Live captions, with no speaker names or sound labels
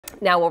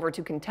Now over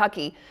to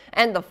Kentucky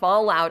and the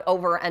fallout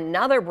over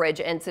another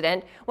bridge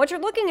incident. What you're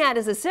looking at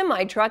is a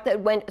semi truck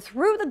that went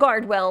through the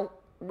guardrail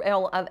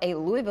of a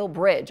Louisville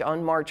bridge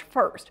on March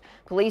 1st.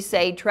 Police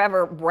say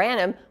Trevor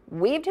Branham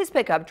weaved his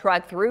pickup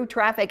truck through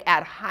traffic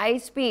at high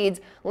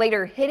speeds,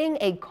 later hitting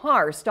a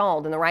car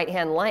stalled in the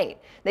right-hand lane.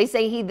 They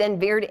say he then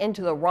veered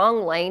into the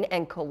wrong lane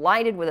and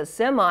collided with a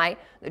semi,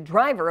 the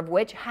driver of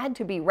which had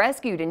to be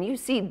rescued. And you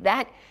see,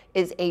 that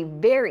is a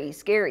very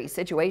scary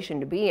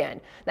situation to be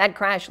in. That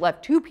crash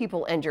left 2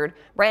 people injured.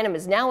 Branham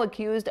is now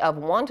accused of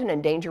wanton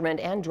endangerment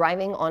and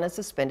driving on a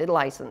suspended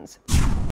license.